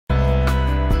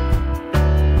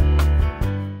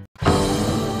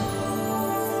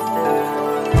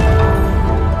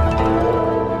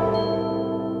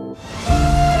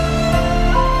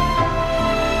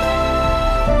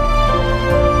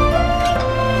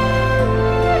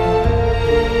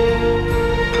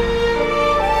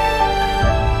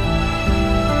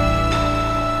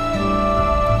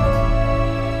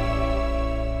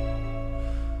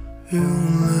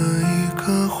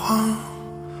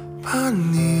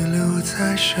你留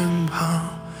在身旁，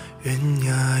远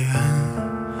呀远，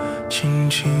轻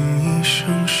轻一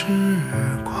声时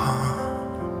光。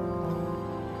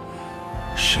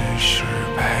世事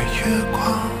白月光，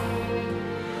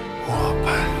我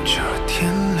伴着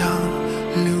天亮，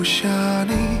留下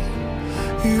你，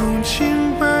用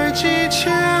尽百计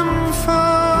千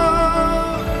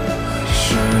方。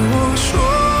是我说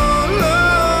了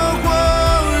谎，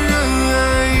任爱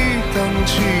已荡气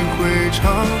回肠，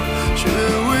却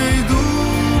唯独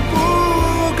不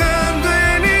敢对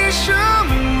你声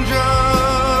张，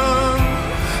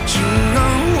只让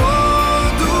我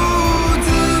独自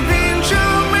品尝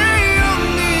没有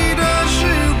你的时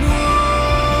光。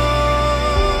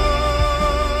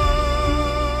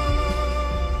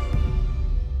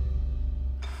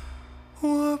我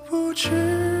不知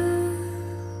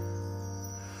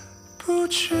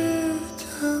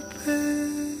的被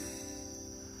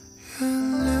原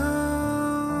谅。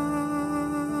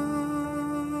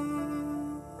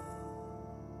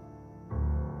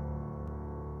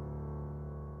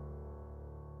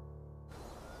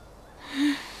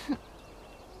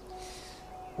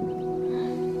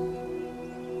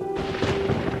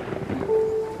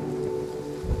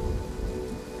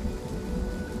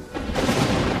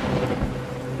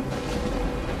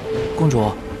公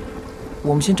主，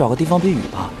我们先找个地方避雨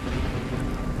吧。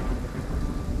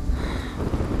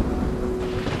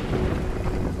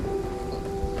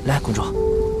来，公主，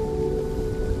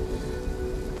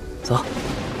走。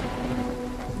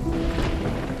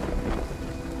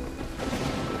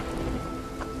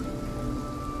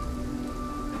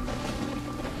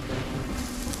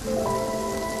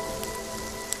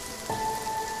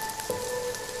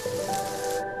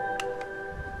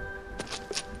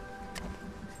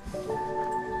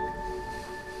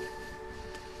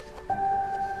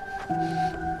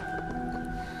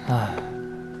唉，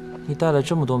你带了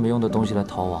这么多没用的东西来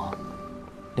逃亡，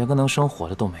连个能生火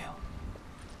的都没有。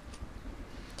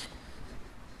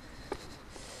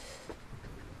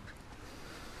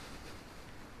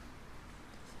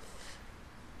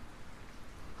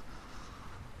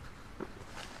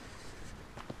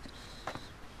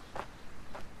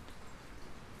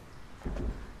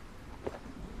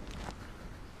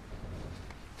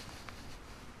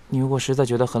你如果实在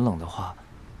觉得很冷的话，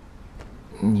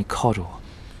你靠着我。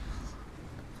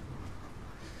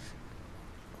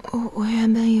我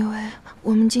原本以为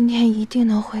我们今天一定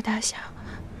能回大夏，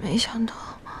没想到。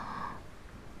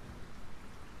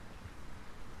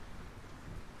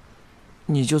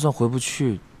你就算回不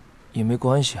去，也没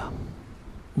关系啊，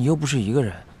你又不是一个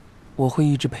人，我会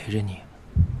一直陪着你。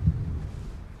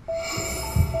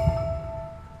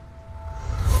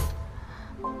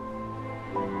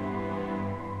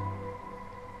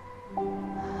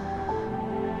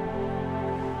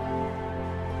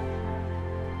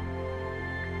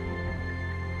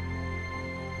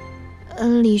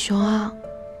李雄啊，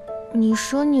你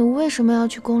说你为什么要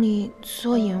去宫里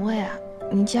做隐卫啊？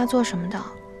你家做什么的？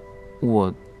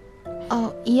我……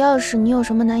哦，要是你有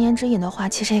什么难言之隐的话，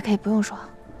其实也可以不用说。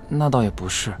那倒也不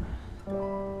是，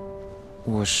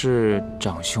我是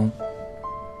长兄，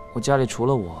我家里除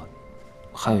了我，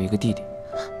还有一个弟弟。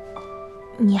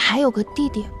你还有个弟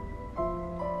弟？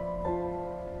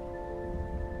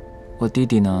我弟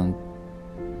弟呢，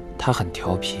他很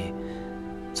调皮，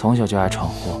从小就爱闯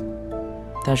祸。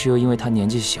但是又因为他年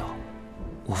纪小，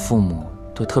我父母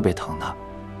都特别疼他，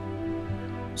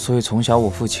所以从小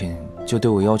我父亲就对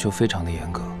我要求非常的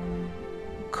严格。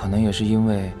可能也是因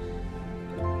为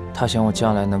他想我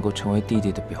将来能够成为弟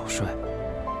弟的表率，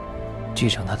继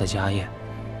承他的家业，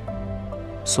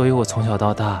所以我从小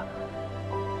到大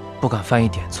不敢犯一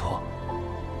点错，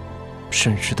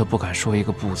甚至都不敢说一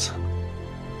个不字。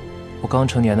我刚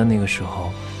成年的那个时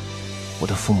候，我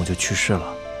的父母就去世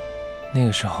了。那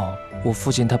个时候，我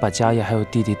父亲他把家业还有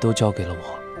弟弟都交给了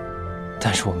我，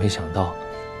但是我没想到，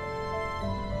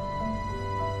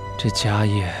这家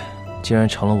业竟然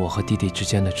成了我和弟弟之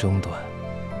间的争端。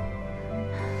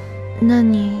那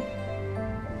你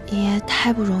也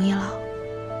太不容易了。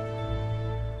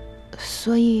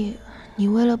所以你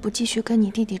为了不继续跟你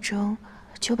弟弟争，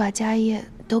就把家业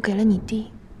都给了你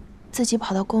弟，自己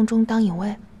跑到宫中当隐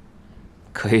卫。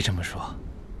可以这么说。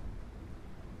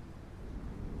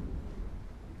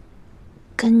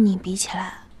跟你比起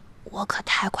来，我可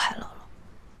太快乐了。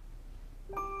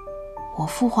我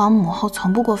父皇母后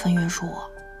从不过分约束我，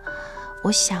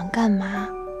我想干嘛，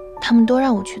他们都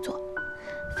让我去做，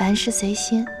凡事随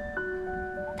心。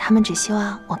他们只希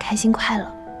望我开心快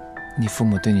乐。你父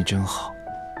母对你真好，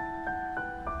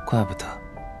怪不得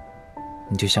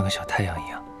你就像个小太阳一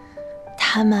样。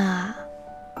他们啊，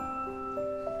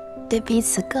对彼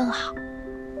此更好。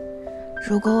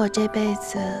如果我这辈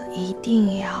子一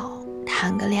定要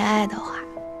谈个恋爱的话，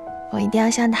我一定要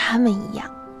像他们一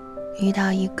样，遇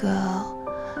到一个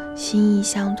心意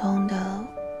相通的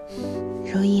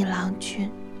如意郎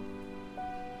君，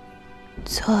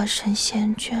错身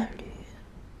先眷侣。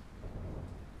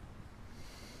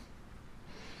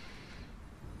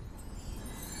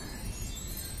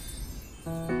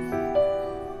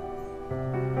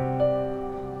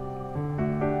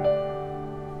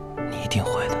你一定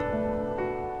会的。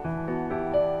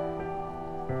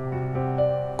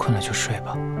困了就睡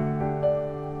吧。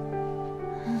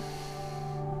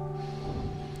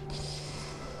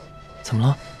怎么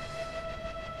了？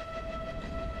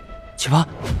起吧。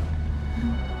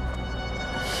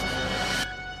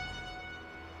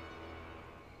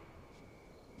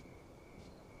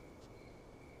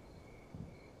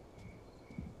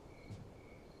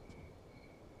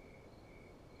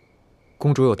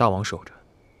公主有大王守着，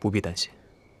不必担心。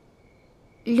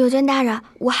柳尊大人，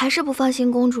我还是不放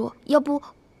心公主，要不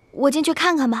我进去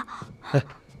看看吧。哎，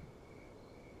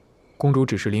公主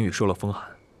只是淋雨受了风寒，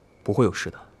不会有事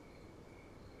的。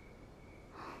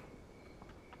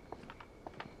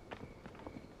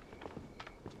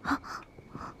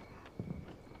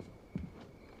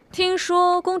听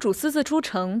说公主私自出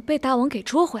城，被大王给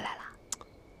捉回来了。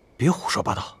别胡说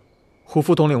八道，胡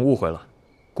副统领误会了。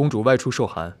公主外出受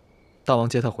寒，大王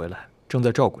接她回来，正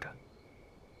在照顾着。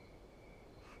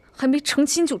还没成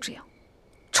亲就这样，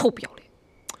臭不要脸！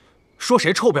说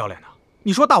谁臭不要脸呢？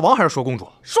你说大王还是说公主？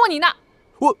说你呢！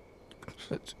我，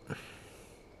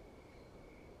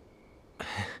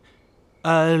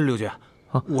柳军，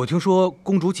我听说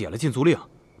公主解了禁足令，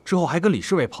之后还跟李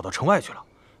侍卫跑到城外去了。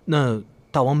那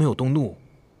大王没有动怒，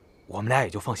我们俩也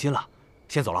就放心了。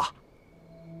先走了。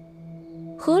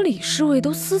和李侍卫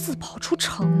都私自跑出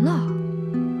城了，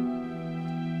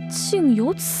竟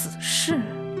有此事！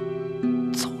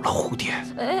走了，蝴蝶。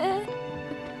哎，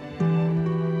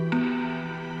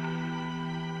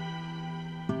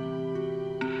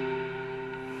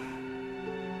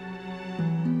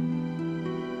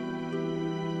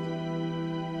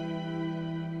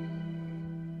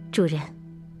主人，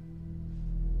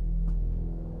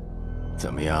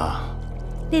怎么样？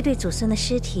那对祖孙的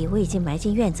尸体我已经埋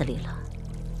进院子里了，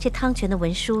这汤泉的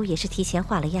文书也是提前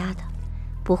画了押的，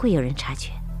不会有人察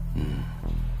觉。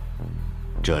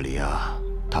这里啊，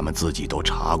他们自己都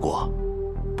查过，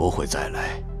不会再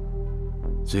来。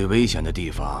最危险的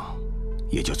地方，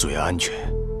也就最安全。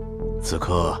此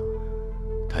刻，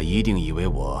他一定以为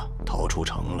我逃出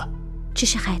城了。只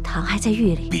是海棠还在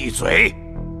狱里。闭嘴！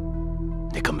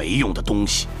那个没用的东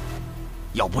西，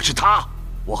要不是他，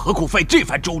我何苦费这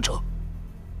番周折？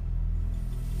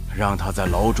让他在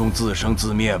牢中自生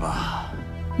自灭吧。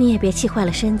你也别气坏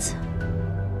了身子，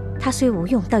他虽无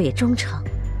用，倒也忠诚。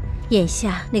眼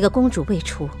下那个公主未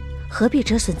除，何必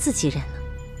折损自己人呢？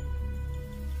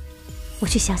我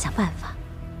去想想办法。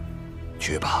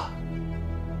去吧。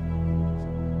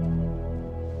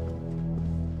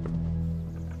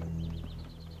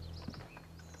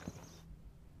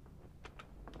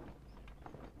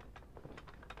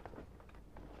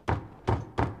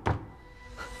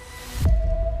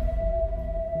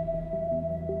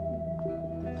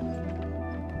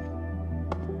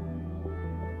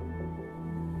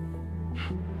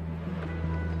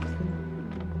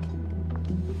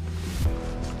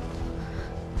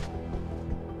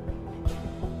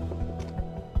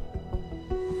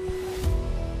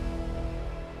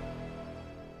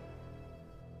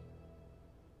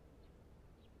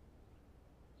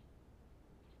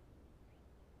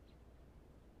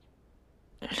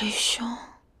李兄，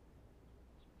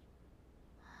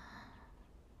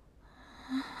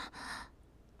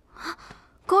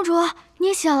公主，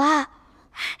你醒了！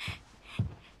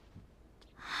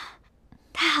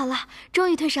太好了，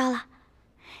终于退烧了。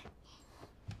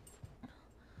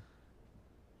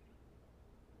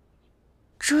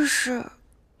这是……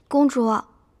公主，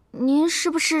您是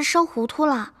不是烧糊涂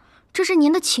了？这是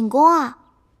您的寝宫啊！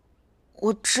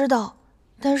我知道，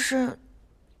但是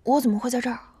我怎么会在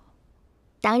这儿？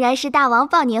当然是大王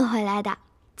抱您回来的。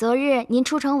昨日您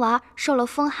出城玩，受了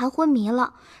风寒昏迷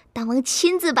了，大王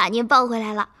亲自把您抱回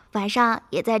来了。晚上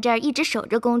也在这儿一直守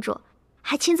着公主，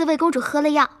还亲自为公主喝了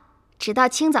药，直到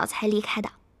清早才离开的。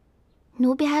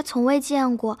奴婢还从未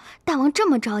见过大王这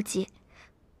么着急。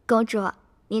公主，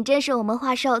您真是我们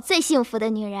华寿最幸福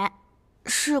的女人。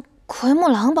是奎木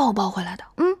狼把我抱回来的。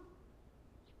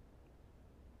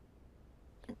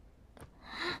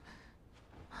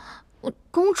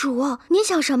公主，您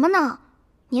想什么呢？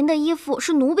您的衣服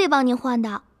是奴婢帮您换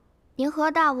的，您和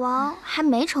大王还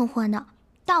没成婚呢，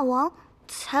大王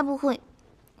才不会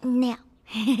那样。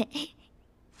嘿嘿嘿。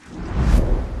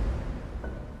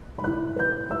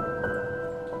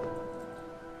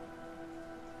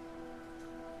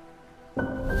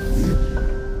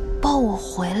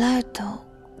回来的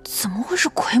怎么会是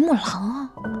奎木狼啊？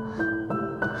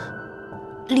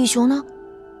李雄呢？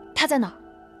他在哪儿？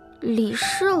李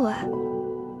侍卫。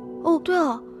哦，对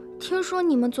了，听说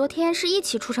你们昨天是一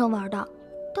起出城玩的，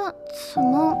但怎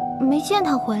么没见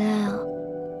他回来啊？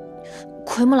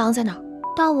奎木狼在哪儿？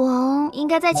大王应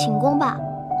该在寝宫吧？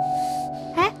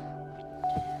哎，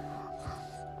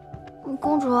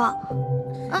公主，啊，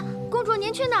公主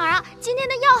您去哪儿啊？今天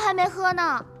的药还没喝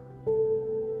呢。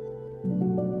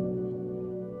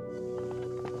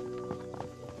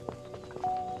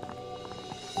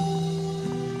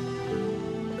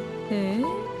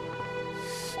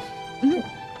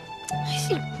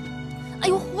哎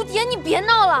呦，蝴蝶，你别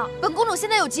闹了，本公主现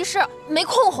在有急事，没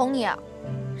空哄你。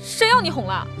谁要你哄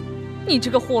了？你这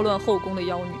个祸乱后宫的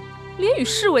妖女，连与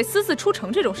侍卫私自出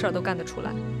城这种事儿都干得出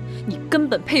来，你根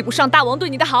本配不上大王对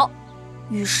你的好。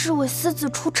与侍卫私自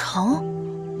出城？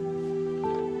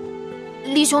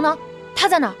李雄呢？他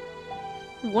在哪儿？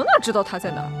我哪知道他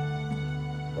在哪儿？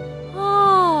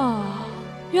哦，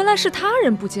原来是他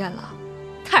人不见了，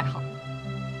太好了，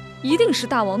一定是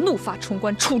大王怒发冲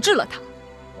冠，处置了他。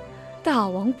大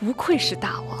王不愧是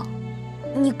大王。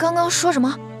你刚刚说什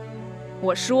么？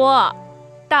我说，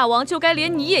大王就该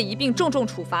连你也一并重重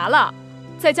处罚了，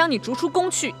再将你逐出宫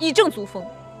去，以正足风。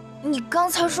你刚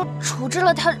才说处置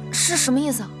了他是什么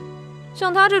意思啊？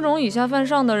像他这种以下犯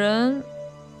上的人，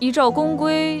依照宫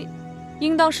规，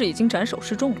应当是已经斩首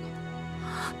示众了。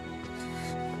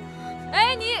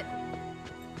哎，你！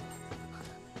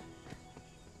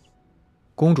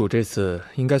公主这次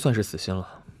应该算是死心了。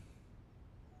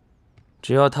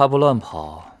只要他不乱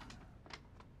跑，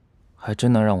还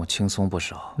真能让我轻松不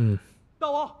少。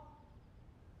大王，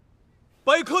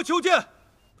百科求见。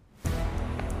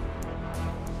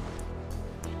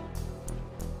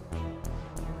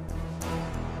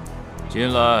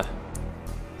进来。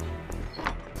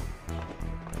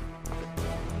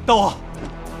大王，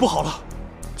不好了，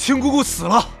青姑姑死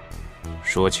了。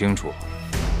说清楚。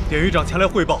典狱长前来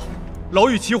汇报，牢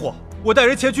狱起火，我带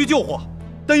人前去救火，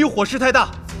但因火势太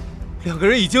大，2个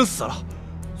人已经死了。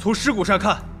从尸骨上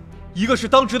看，一个是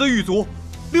当值的狱卒，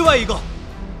另外一个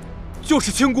就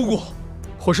是青姑姑。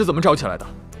火是怎么着起来的？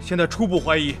现在初步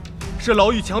怀疑是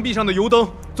牢狱墙壁上的油灯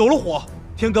走了火，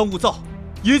天干物燥，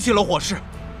引起了火势。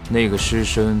那个尸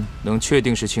身能确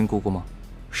定是亲姑姑吗？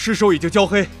尸首已经焦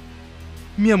黑，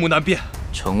面目难辨。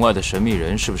城外的神秘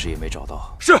人是不是也没找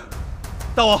到？是，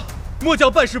大王，末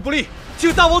将办事不力，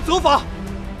请大王责罚。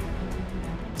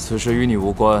此事与你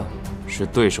无关，是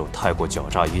对手太过狡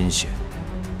诈阴险。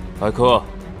百科，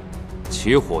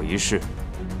起火一事，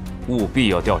务必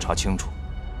要调查清楚。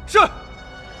是。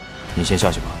你先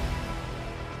下去吧。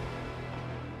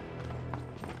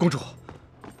公主，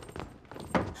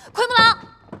奎木狼，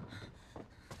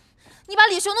你把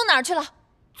李雄弄哪儿去了？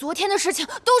昨天的事情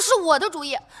都是我的主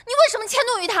意，你为什么迁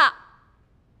怒于他？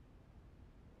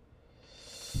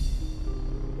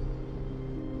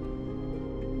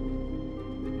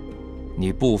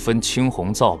你不分青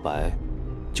红皂白，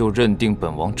就认定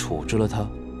本王处置了他？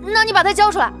那你把他交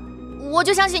出来，我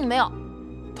就相信你没有。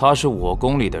他是我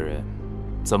宫里的人，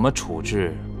怎么处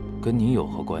置跟你有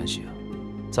何关系啊？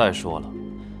再说了，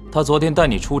他昨天带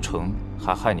你出城，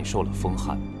还害你受了风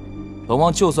寒，本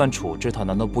王就算处置他，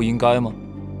难道不应该吗？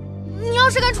你要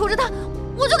是敢处置他，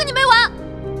我就跟你没完！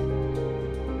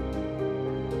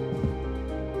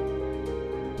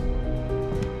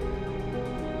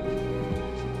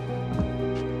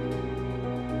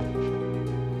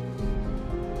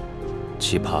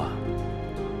奇葩，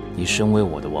你身为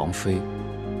我的王妃，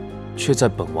却在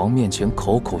本王面前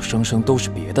口口声声都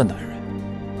是别的男人，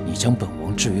你将本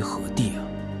王置于何地啊？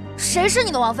谁是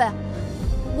你的王妃？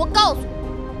我告诉你，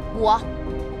我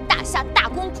大夏大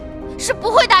公主是不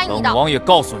会答应你的。本王也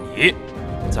告诉你，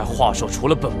在华寿除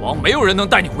了本王，没有人能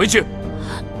带你回去。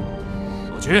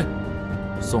老君，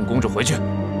送公主回去。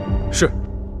是。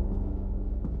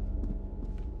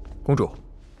公主，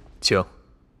请。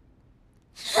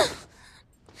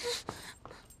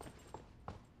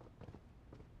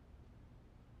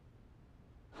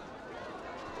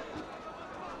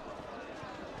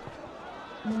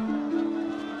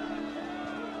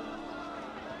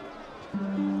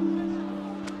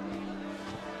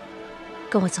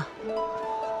跟我走。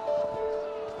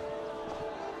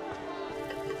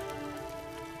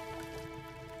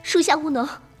属下无能，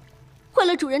坏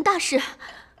了主人大事。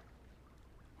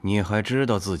你还知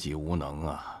道自己无能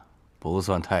啊？不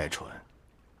算太蠢。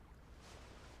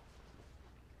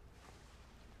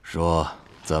说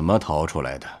怎么逃出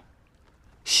来的？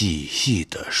细细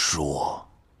的说。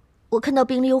我看到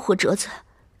冰里有火折子，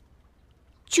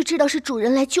就知道是主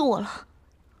人来救我了。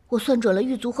我算准了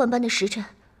狱卒换班的时辰，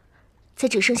在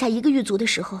只剩下一个狱卒的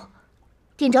时候，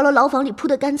点着了牢房里铺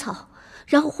的干草，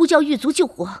然后呼叫狱卒救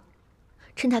火。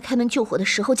趁他开门救火的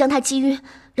时候，将他击晕，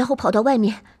然后跑到外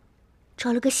面，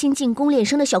找了个新进宫敛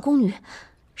生的小宫女，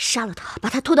杀了她，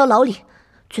把她拖到牢里。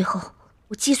最后，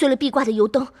我击碎了壁挂的油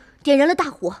灯，点燃了大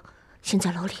火。现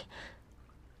在牢里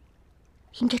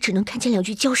应该只能看见2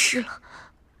具焦尸了。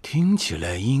听起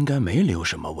来应该没留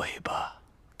什么尾巴，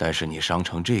但是你伤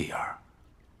成这样，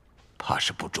怕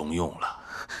是不中用了。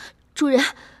主人，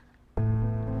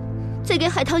再给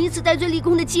海棠一次戴罪立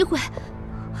功的机会，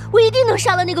我一定能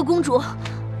杀了那个公主。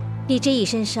你这一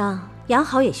身伤养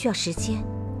好也需要时间，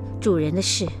主人的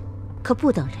事可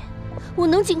不等人。我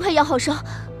能尽快养好伤，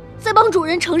再帮主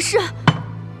人成事。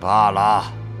罢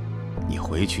了，你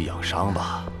回去养伤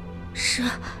吧。是，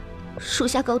属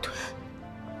下告退。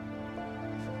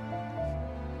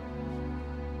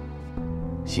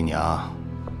新娘，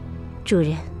主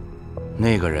人，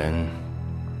那个人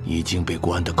已经被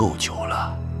关得够久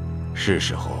了，是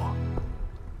时候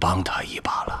帮他一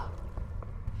把了。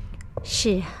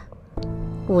是啊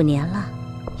，5年了，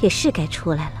也是该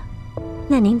出来了。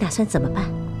那您打算怎么办？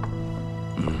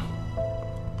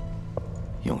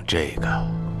用这个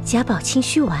贾宝清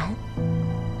虚丸，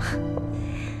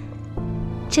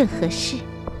正合适。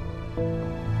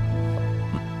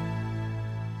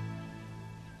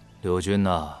柳君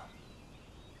呐，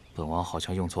本王好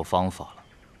像用错方法了。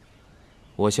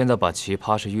我现在把奇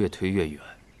葩是越推越远，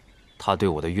他对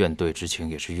我的怨怼之情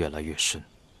也是越来越深。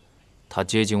他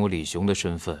接近我李雄的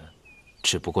身份，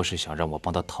只不过是想让我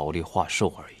帮他逃离化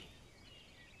兽而已。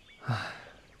唉，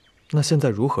那现在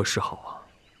如何是好啊？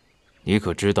你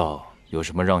可知道有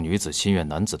什么让女子心悦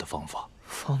男子的方法？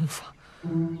方法？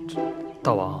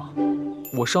大王，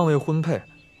我尚未婚配，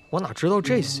我哪知道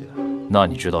这些？那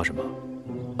你知道什么？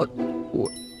我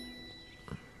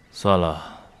算了，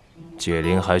解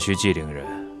铃还须系铃人。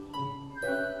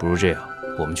不如这样，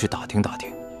我们去打听打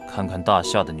听，看看大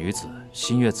夏的女子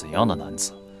心悦怎样的男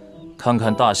子，看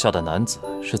看大夏的男子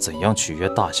是怎样取悦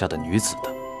大夏的女子的。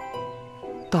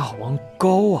大王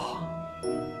高啊！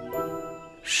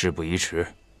事不宜迟，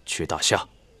去大夏。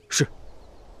是。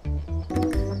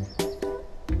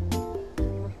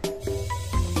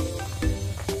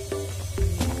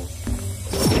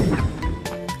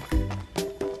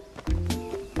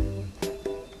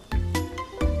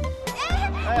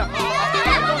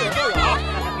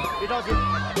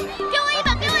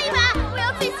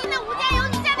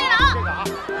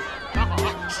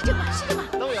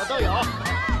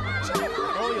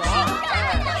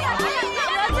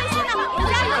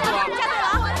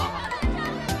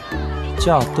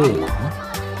嫁对郎，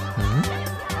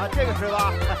这个是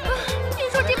吧？听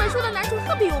说这本书的男主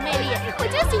特别有魅力，我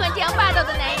就喜欢这样霸道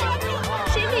的男人。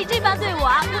谁可以这般对我，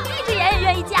我闭着眼也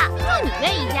愿意嫁。就你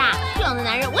愿意嫁，这样的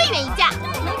男人我也愿意嫁。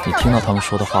你听到他们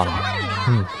说的话了吗？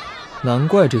难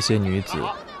怪这些女子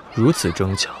如此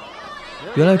争抢。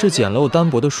原来这简陋单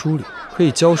薄的书里可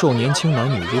以教授年轻男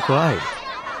女如何爱人。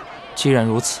既然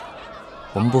如此，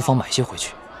我们不妨买些回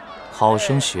去，好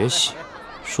生学习。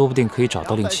说不定可以找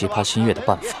到令奇葩心悦的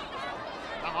办法。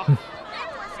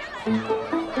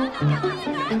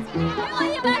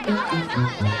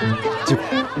结果，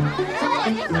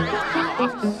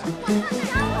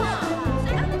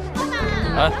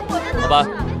哎，老板，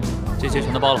这些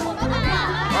全都包了。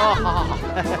哦，好。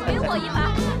给我一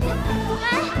把。来，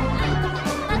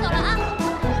拿走了啊。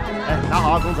哎，拿好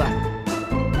啊，公子。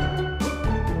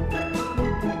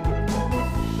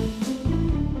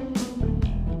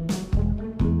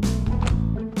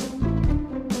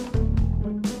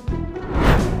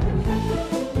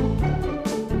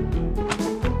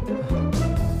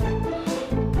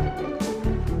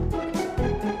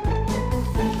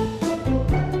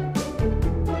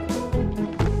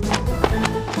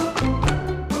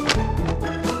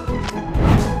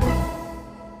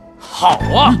好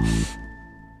啊！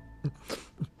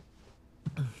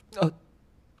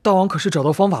大王可是找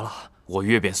到方法了？我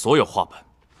阅遍所有画本，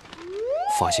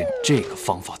发现这个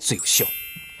方法最有效。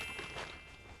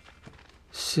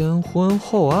先婚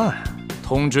后爱，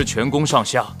通知全宫上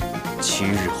下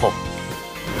，7日后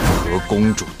和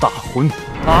公主大婚。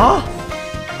啊！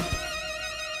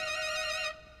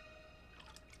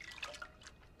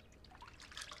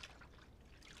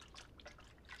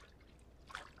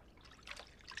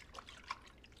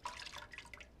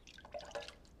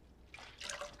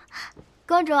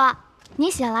公主，你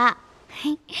醒了。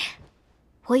嘿，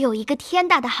我有一个天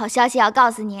大的好消息要告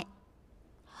诉你。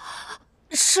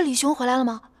是李雄回来了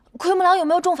吗？奎木狼有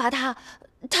没有重罚他？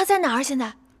他在哪儿？现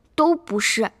在都不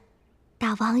是。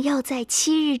大王要在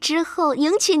7日之后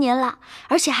迎娶您了，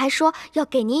而且还说要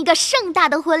给您一个盛大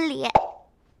的婚礼。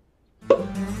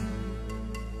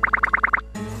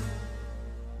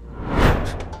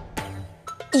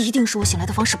一定是我醒来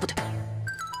的方式不对。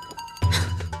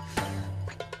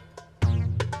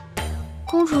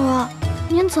公主，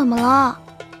您怎么了？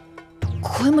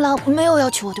奎木狼没有要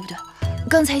娶我，对不对？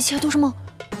刚才一切都是梦，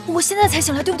我现在才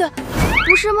醒来，对不对？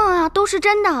不是梦啊，都是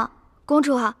真的。公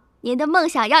主，您的梦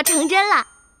想要成真了，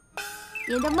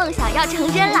您的梦想要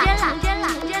成真了，成真了，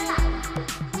成真了！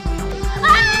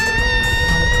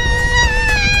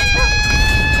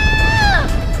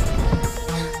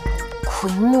奎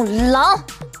木狼，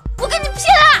我跟你拼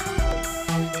了！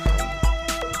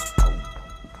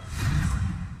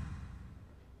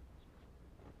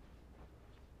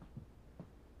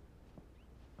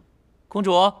公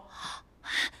主，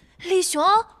李雄，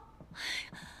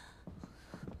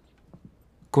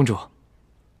公主，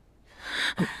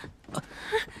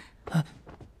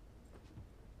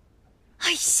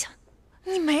哎呀，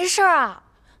你没事啊？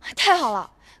太好了，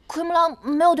奎木狼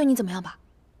没有对你怎么样吧？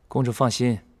公主放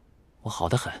心，我好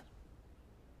得很。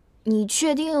你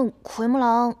确定奎木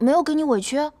狼没有给你委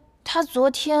屈？他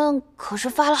昨天可是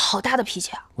发了好大的脾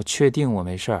气啊！我确定我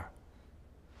没事儿。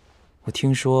我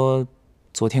听说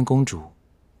昨天公主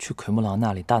去奎木狼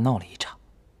那里大闹了一场。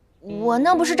我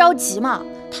那不是着急吗？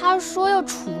他说要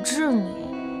处置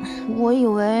你，我以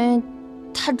为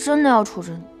他真的要处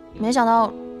置你，没想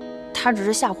到他只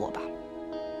是吓唬我罢了。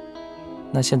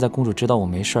那现在公主知道我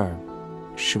没事儿，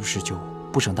是不是就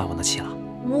不生大王的气了？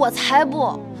我才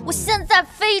不！我现在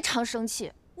非常生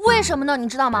气，为什么呢？你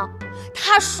知道吗？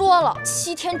他说了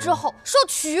7天之后说要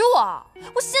娶我，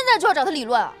我现在就要找他理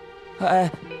论。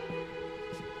哎，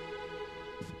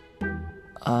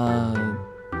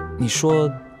你说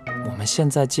我们现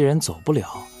在既然走不了，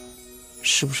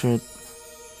是不是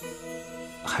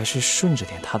还是顺着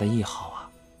点他的意好啊？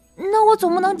那我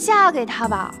总不能嫁给他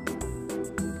吧？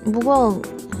不过，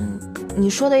你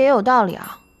说的也有道理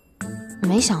啊。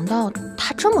没想到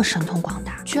他这么神通广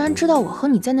大，居然知道我和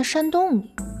你在那山洞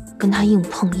里跟他硬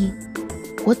碰硬，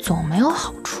我总没有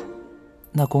好处。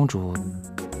那公主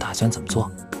打算怎么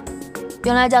做？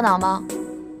兵来将挡吗？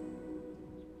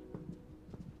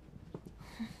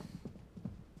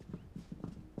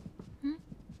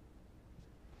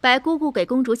白姑姑给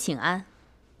公主请安。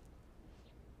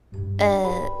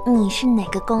你是哪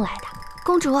个宫来的？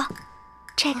公主，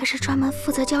这个是专门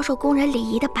负责教授宫人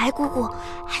礼仪的白姑姑，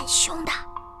很凶的。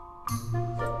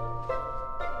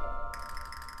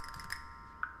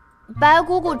白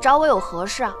姑姑找我有何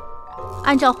事啊？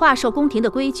按照华寿宫廷的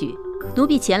规矩，奴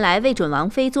婢前来为准王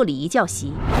妃做礼仪教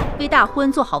习，为大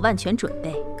婚做好万全准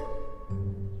备。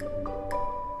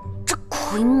这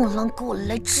奎木狼给我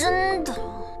来真的！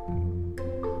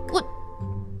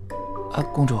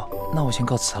公主，那我先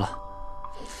告辞了。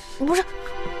不是，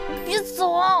别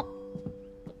走啊！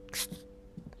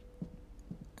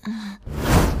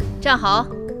站好，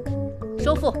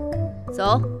收腹，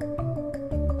走。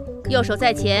右手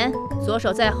在前，左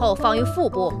手在后，放于腹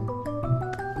部。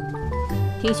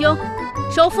挺胸，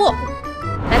收腹，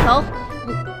抬头。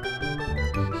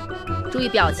注意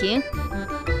表情。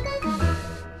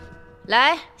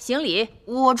来，行礼。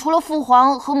我除了父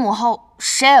皇和母后，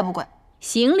谁也不跪。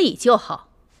行礼就好。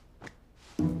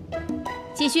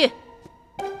继续。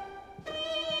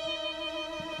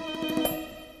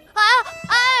哎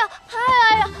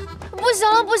呀！不行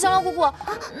了，不行了，姑姑，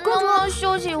能不能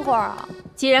休息一会儿啊？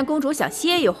既然公主想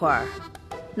歇一会儿，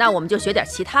那我们就学点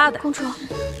其他的。公主，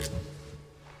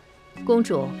公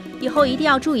主以后一定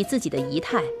要注意自己的仪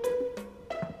态。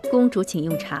公主，请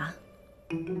用茶。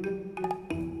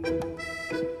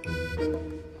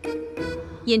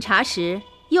饮茶时，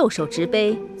右手执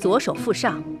杯，左手负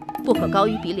上，不可高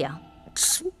于鼻梁。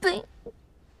持杯。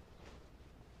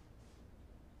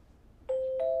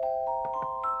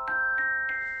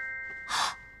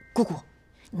姑姑，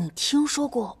你听说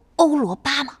过欧罗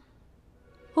巴吗？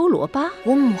欧罗巴？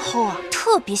我母后啊，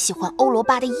特别喜欢欧罗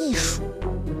巴的艺术，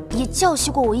也教习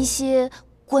过我一些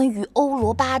关于欧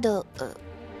罗巴的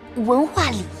文化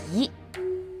礼仪。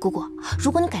姑姑，如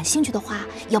果你感兴趣的话，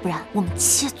要不然我们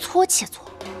切磋切磋。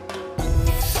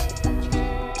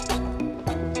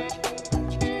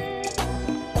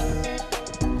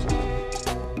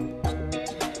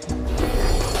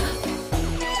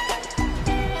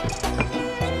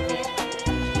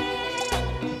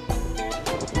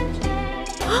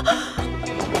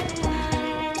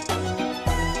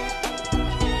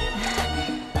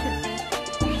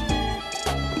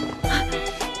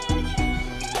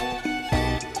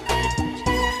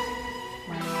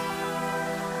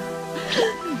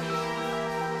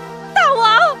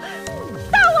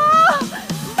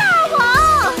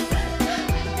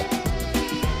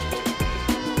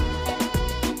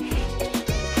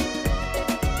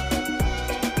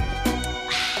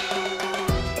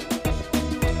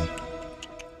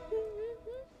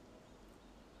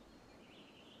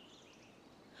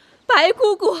白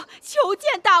姑姑求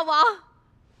见大王。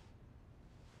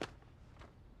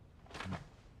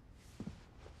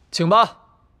请吧。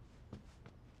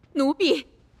奴婢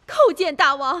叩见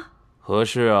大王。何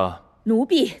事啊？奴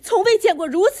婢从未见过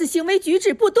如此行为举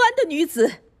止不端的女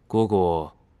子。姑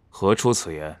姑何出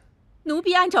此言？奴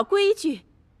婢按照规矩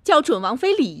交准王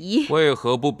妃礼仪。为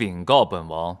何不禀告本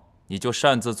王？你就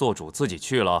擅自做主自己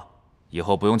去了，以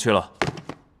后不用去了。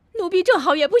奴婢正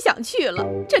好也不想去了，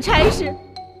这差事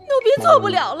奴婢做不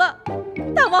了了。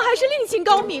大王还是另请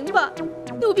高明吧。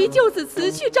奴婢就此辞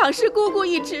去掌事姑姑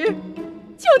一职，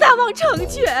求大王成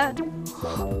全。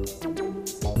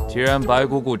既然白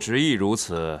姑姑执意如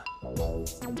此，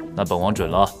那本王准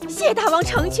了。谢大王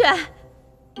成全。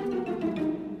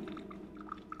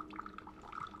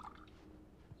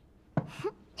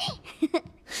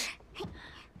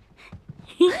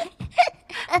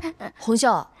红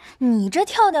袖，你这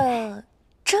跳的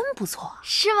真不错，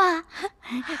是吗？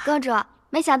公主，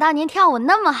没想到您跳舞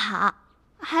那么好，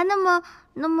还那么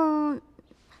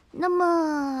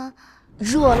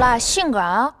热辣性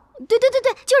感。对，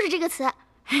就是这个词，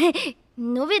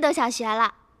奴婢都想学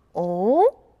了。哦，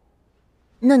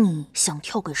那你想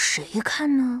跳给谁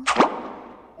看呢？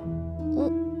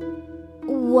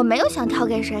我没有想跳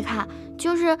给谁看，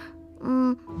就是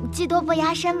技多不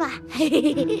压身嘛。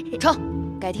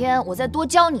成，改天我再多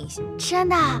教你一些。真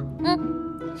的？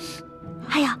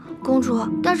哎呀，公主，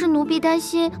但是奴婢担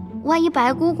心，万一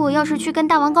白姑姑要是去跟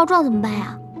大王告状怎么办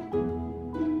呀？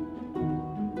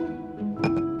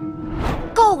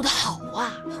告得好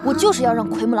啊！我就是要让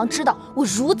奎木狼知道我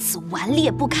如此顽劣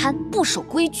不堪、不守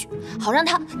规矩，好让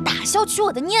他打消娶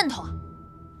我的念头啊！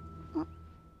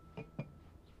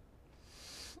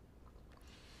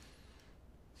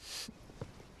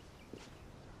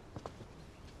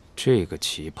这个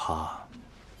奇葩，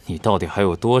你到底还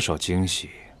有多少惊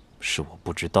喜是我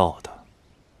不知道的？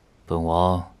本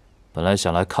王本来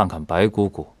想来看看白姑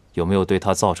姑有没有对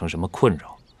他造成什么困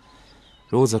扰，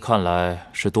如此看来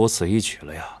是多此一举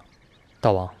了呀。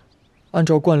大王，按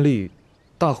照惯例，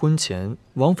大婚前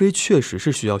王妃确实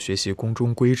是需要学习宫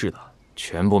中规制的，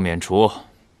全部免除。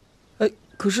哎，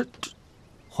可是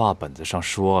话本子上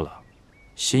说了，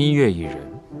心悦一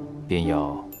人，便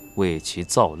要为其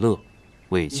造乐，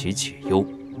为其解忧，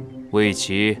为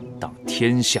其挡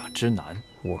天下之难。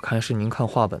我看是您看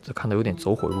话本子看得有点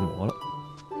走火入魔了。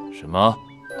什么？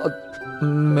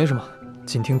没什么，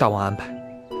请听大王安排。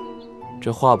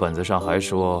这话本子上还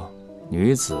说，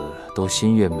女子都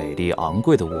心悦美丽昂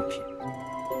贵的物品。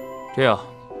这样，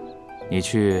你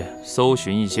去搜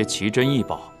寻一些奇珍异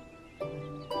宝，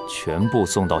全部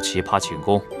送到奇葩寝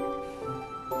宫。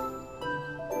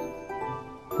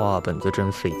话本子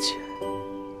真费钱。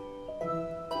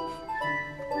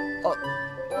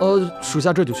属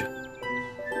下这就去。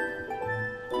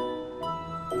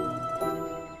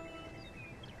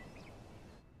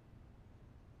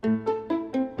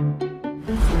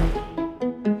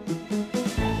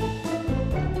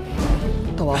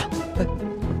大王，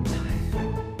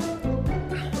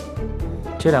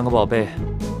这2个宝贝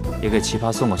也给奇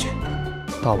葩送过去。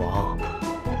大王，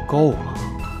够了，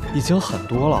已经很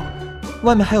多了，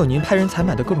外面还有您派人采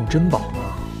买的各种珍宝呢。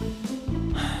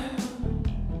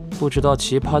不知道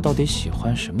奇葩到底喜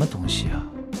欢什么东西啊？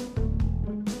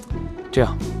这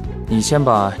样，你先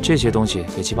把这些东西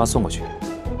给奇葩送过去，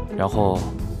然后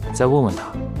再问问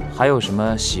他还有什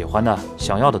么喜欢的、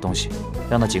想要的东西，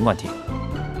让他尽管提。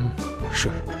是。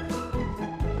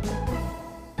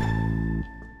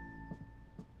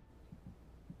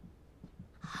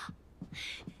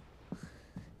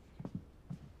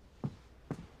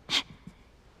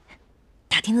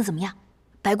打听的怎么样？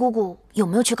白姑姑有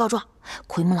没有去告状？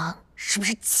奎木狼是不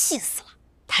是气死了？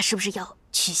他是不是要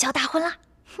取消大婚啦？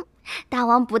哼，大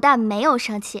王不但没有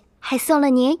生气，还送了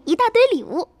您一大堆礼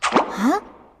物。啊！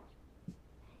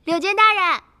柳君大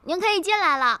人，您可以进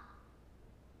来了。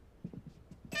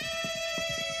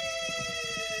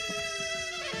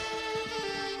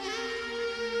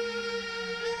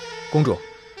公主，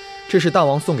这是大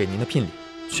王送给您的聘礼，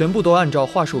全部都按照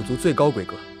化兽族最高规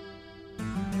格。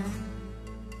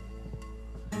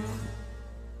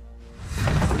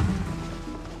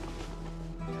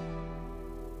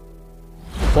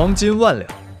黄金1万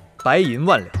两，白银1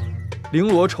万两，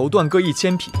绫罗绸缎各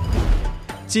1000匹，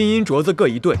金银镯子各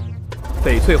1对，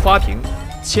翡翠花瓶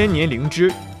，1000年灵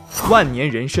芝，10000年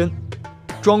人参，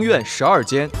庄院12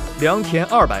间，良田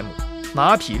200亩，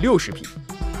马匹60匹，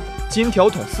金条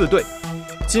桶4对，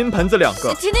金盆子2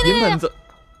个，银盆子。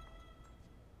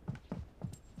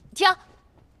停，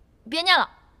别念了，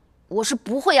我是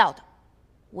不会要的，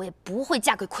我也不会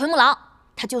嫁给奎木狼，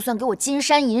他就算给我金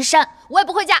山银山，我也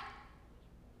不会嫁。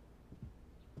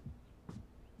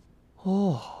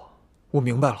哦，我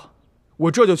明白了，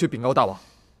我这就去禀告大王，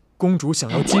公主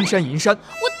想要金山银山。哎，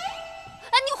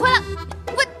你回来！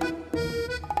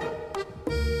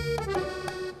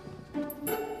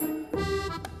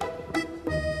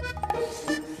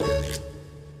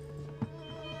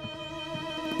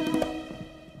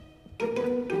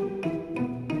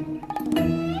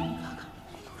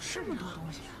这么多东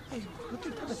西，哎呦，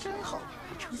对他的真好，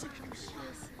还呈现什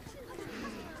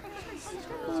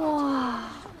么？哇，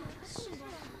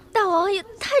大王也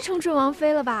太宠准王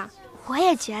妃了吧！我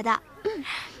也觉得，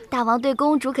大王对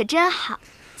公主可真好，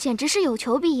简直是有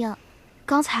求必应。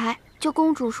刚才就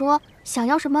公主说想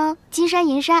要什么金山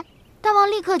银山，大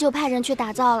王立刻就派人去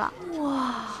打造了。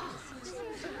哇，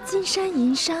金山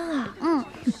银山啊！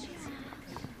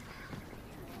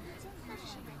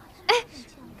哎，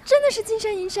真的是金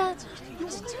山银山！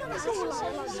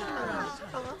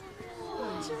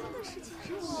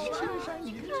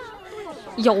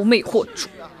妖媚惑主，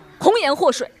红颜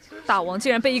祸水，大王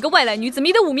竟然被一个外来女子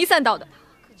迷得五迷三道的。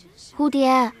蝴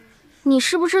蝶，你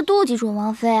是不是妒忌准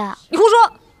王妃啊？你胡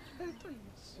说！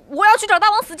我要去找大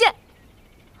王死谏。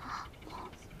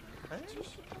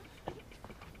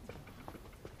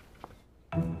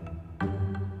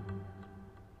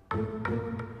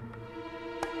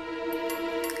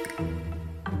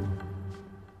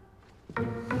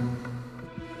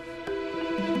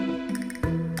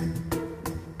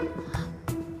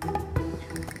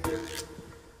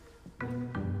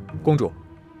公主，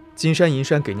金山银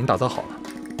山给您打造好了。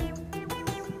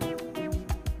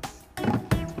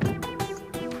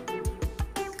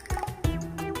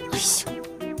哎呀，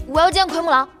我要见奎木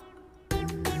狼。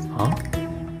啊！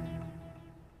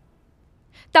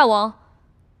大王，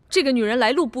这个女人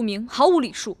来路不明，毫无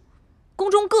礼数，宫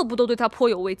中各部都对她颇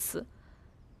有微词。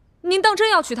您当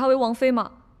真要娶她为王妃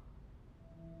吗？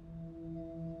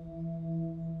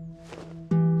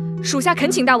属下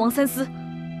恳请大王三思。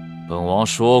本王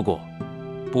说过，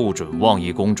不准妄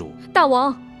议公主。大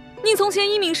王，您从前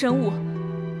英明神武，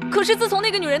可是自从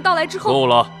那个女人到来之后……够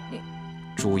了，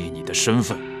注意你的身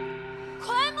份。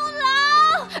奎木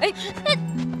狼！哎，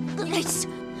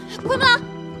奎木狼！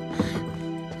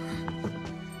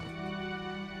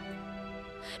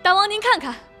大王，您看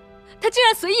看，他竟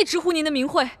然随意直呼您的名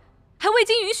讳，还未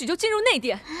经允许就进入内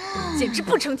殿，简直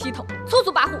不成体统，粗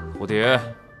俗跋扈。蝴蝶，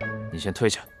你先退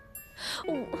下。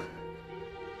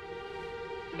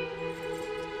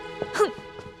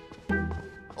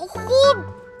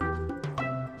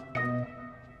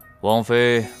王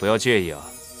妃不要介意啊，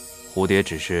蝴蝶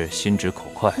只是心直口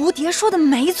快。蝴蝶说的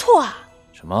没错啊。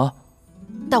什么？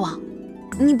大王，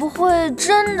你不会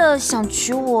真的想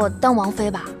娶我当王妃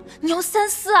吧？你要三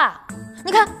思啊！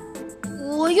你看，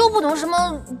我又不懂什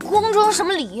么宫中什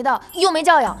么礼仪的，又没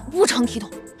教养，不成体统，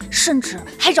甚至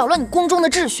还扰乱你宫中的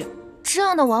秩序。这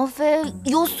样的王妃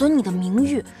有损你的名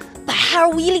誉，百害而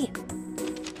无一利。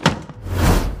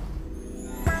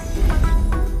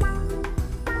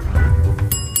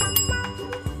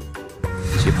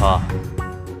奇葩，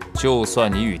就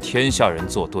算你与天下人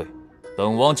作对，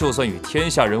本王就算与天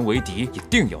下人为敌，也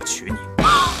定要娶你。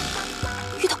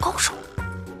遇到高手，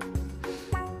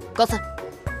告辞。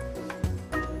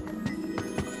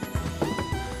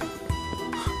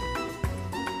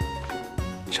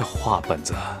这画本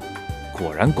子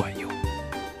果然管用，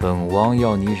本王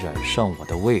要你染上我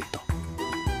的味道，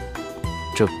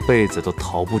这辈子都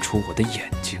逃不出我的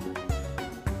眼睛。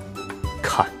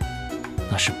看，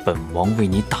那是本王为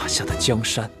你打下的江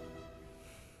山。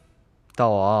大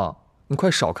王，你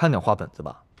快少看点画本子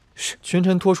吧。是，群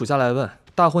臣托属下来问，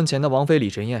大婚前的王妃礼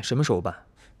晨宴什么时候办？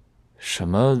什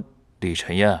么礼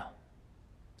晨宴啊？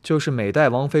就是每代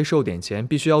王妃寿典前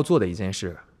必须要做的一件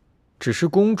事。只是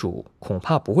公主恐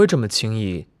怕不会这么轻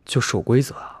易就守规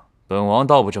则啊。本王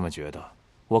倒不这么觉得。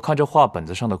我看这画本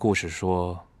子上的故事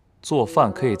说，做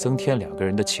饭可以增添两个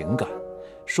人的情感，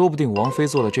说不定王妃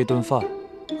做了这顿饭，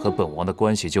和本王的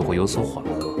关系就会有所缓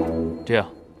和。这样，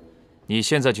你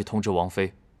现在去通知王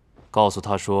妃，告诉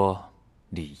她说，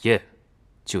礼宴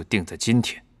就定在今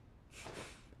天。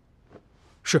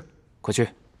是，快去。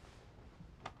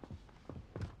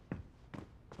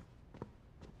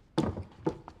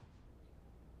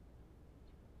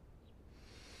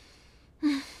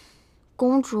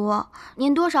公主，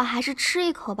您多少还是吃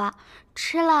一口吧，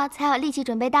吃了才有力气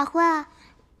准备大婚啊。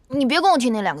你别跟我提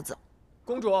那两个字。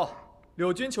公主，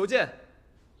柳君求见。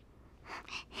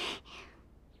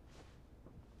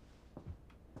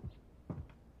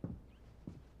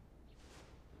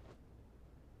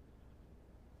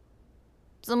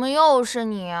怎么又是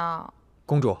你啊？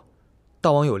公主，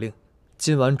大王有令，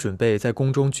今晚准备在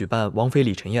宫中举办王妃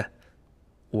礼晨宴，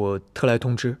我特来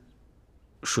通知，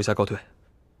属下告退。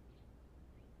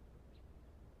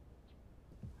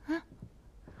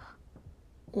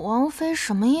王妃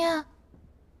什么宴？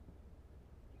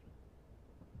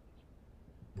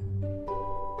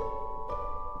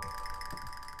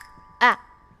哎，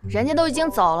人家都已经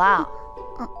走了。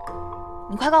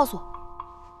你快告诉我，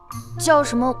叫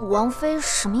什么王妃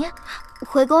什么宴？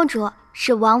回公主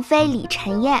是王妃礼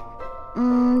陈宴，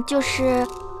就是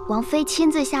王妃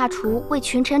亲自下厨为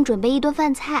群臣准备一顿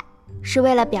饭菜，是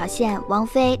为了表现王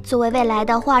妃作为未来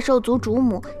的化兽族主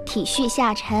母，体恤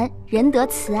下臣，仁德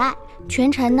慈爱。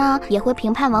群臣呢也会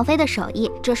评判王妃的手艺，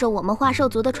这是我们化兽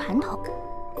族的传统。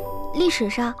历史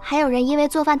上还有人因为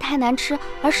做饭太难吃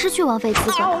而失去王妃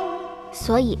资格的，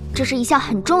所以这是一项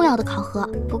很重要的考核。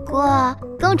不过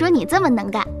公主你这么能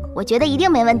干，我觉得一定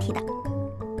没问题的。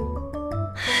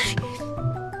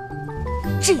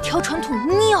这条传统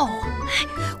妙啊！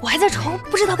我还在愁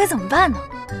不知道该怎么办呢。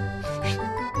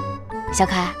小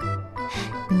可爱，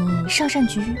你上膳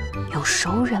局有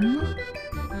熟人吗？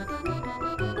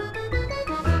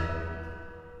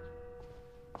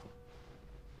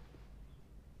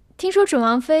听说准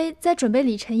王妃在准备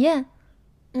礼陈宴。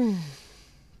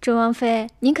准王妃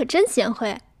您可真贤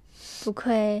惠，不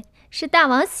愧是大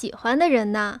王喜欢的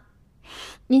人呐。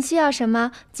您需要什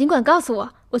么尽管告诉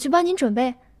我，我去帮您准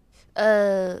备。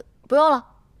不用了，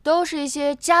都是一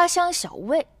些家乡小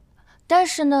味，但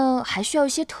是呢还需要一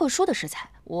些特殊的食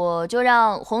材，我就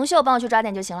让红袖帮我去抓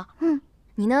点就行了。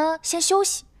你呢先休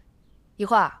息，一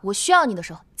会儿我需要你的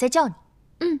时候再叫你。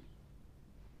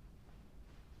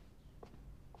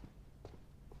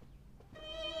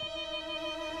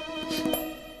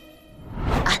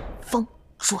安风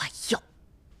抓药。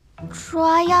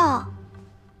抓药？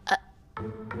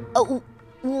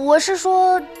我是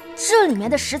说，这里面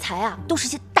的食材啊，都是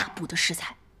些大补的食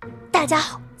材，大家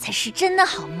好才是真的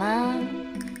好吗？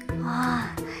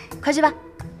啊，快去吧。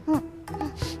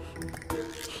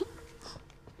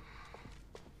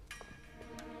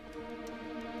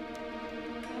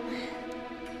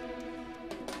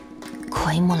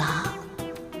奎木狼，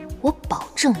我保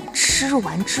证你吃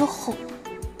完之后，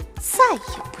再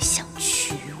也不想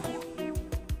娶我。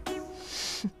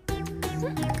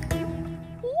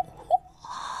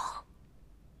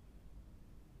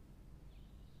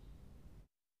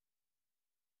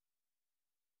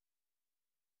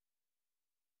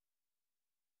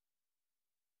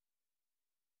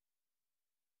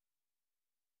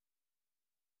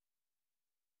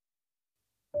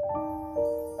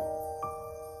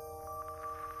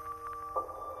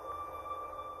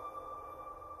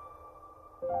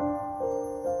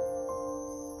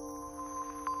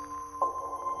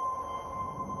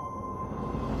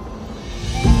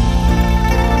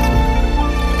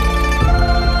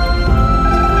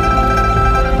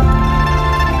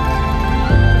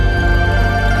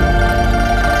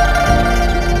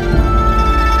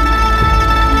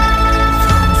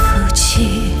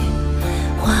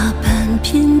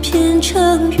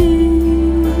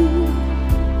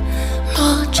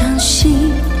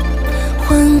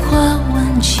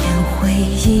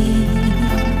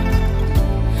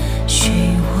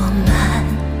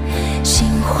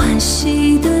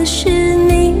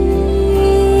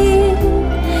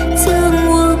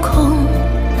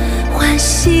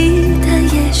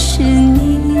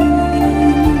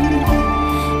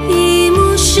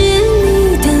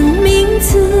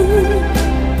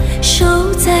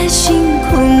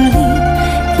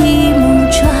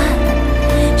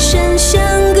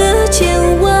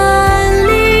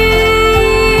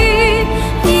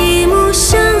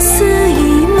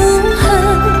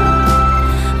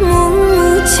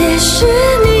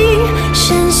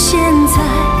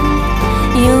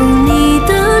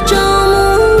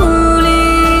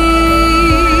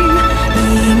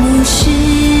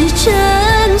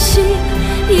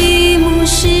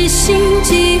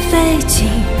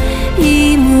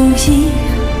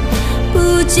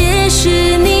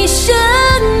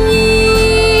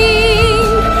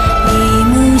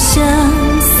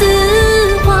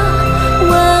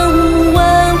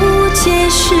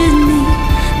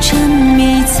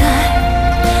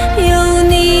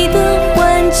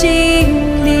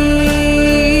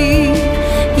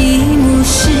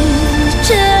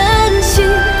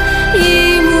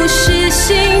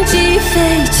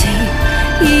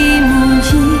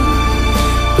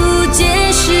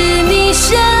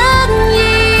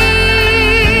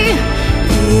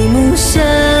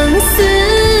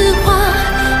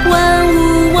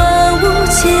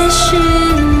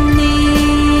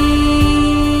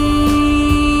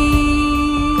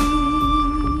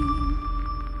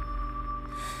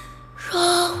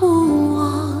若无我，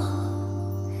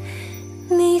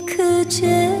你可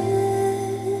知？